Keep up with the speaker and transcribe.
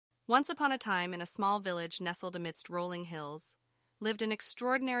Once upon a time, in a small village nestled amidst rolling hills, lived an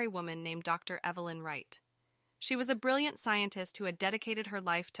extraordinary woman named Dr. Evelyn Wright. She was a brilliant scientist who had dedicated her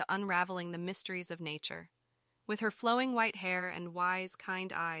life to unraveling the mysteries of nature. With her flowing white hair and wise,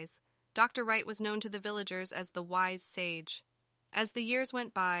 kind eyes, Dr. Wright was known to the villagers as the Wise Sage. As the years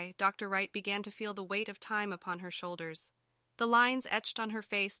went by, Dr. Wright began to feel the weight of time upon her shoulders. The lines etched on her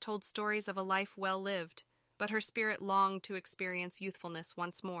face told stories of a life well lived, but her spirit longed to experience youthfulness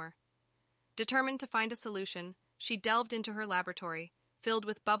once more. Determined to find a solution, she delved into her laboratory, filled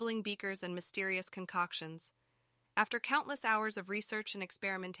with bubbling beakers and mysterious concoctions. After countless hours of research and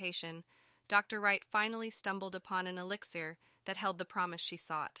experimentation, Dr. Wright finally stumbled upon an elixir that held the promise she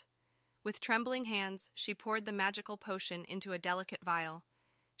sought. With trembling hands, she poured the magical potion into a delicate vial.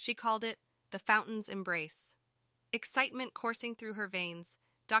 She called it the Fountain's Embrace. Excitement coursing through her veins,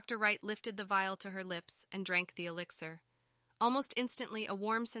 Dr. Wright lifted the vial to her lips and drank the elixir. Almost instantly, a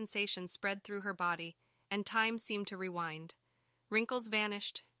warm sensation spread through her body, and time seemed to rewind. Wrinkles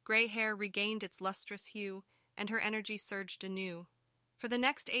vanished, gray hair regained its lustrous hue, and her energy surged anew. For the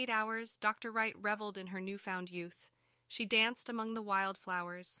next 8 hours, Dr. Wright reveled in her newfound youth. She danced among the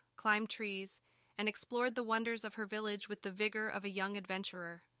wildflowers, climbed trees, and explored the wonders of her village with the vigor of a young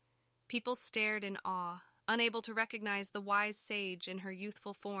adventurer. People stared in awe, unable to recognize the wise sage in her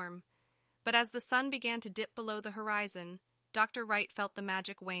youthful form. But as the sun began to dip below the horizon, Dr. Wright felt the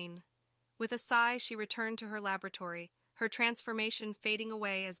magic wane. With a sigh, she returned to her laboratory, her transformation fading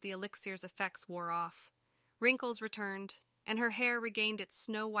away as the elixir's effects wore off. Wrinkles returned, and her hair regained its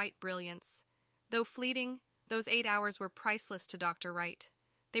snow-white brilliance. Though fleeting, those 8 hours were priceless to Dr. Wright.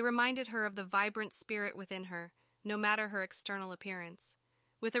 They reminded her of the vibrant spirit within her, no matter her external appearance.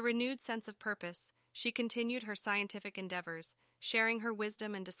 With a renewed sense of purpose, she continued her scientific endeavors, sharing her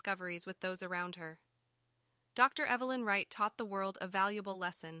wisdom and discoveries with those around her. Dr. Evelyn Wright taught the world a valuable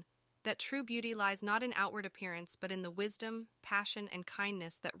lesson, that true beauty lies not in outward appearance but in the wisdom, passion, and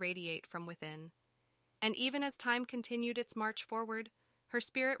kindness that radiate from within. And even as time continued its march forward, her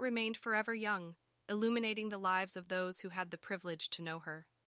spirit remained forever young, illuminating the lives of those who had the privilege to know her.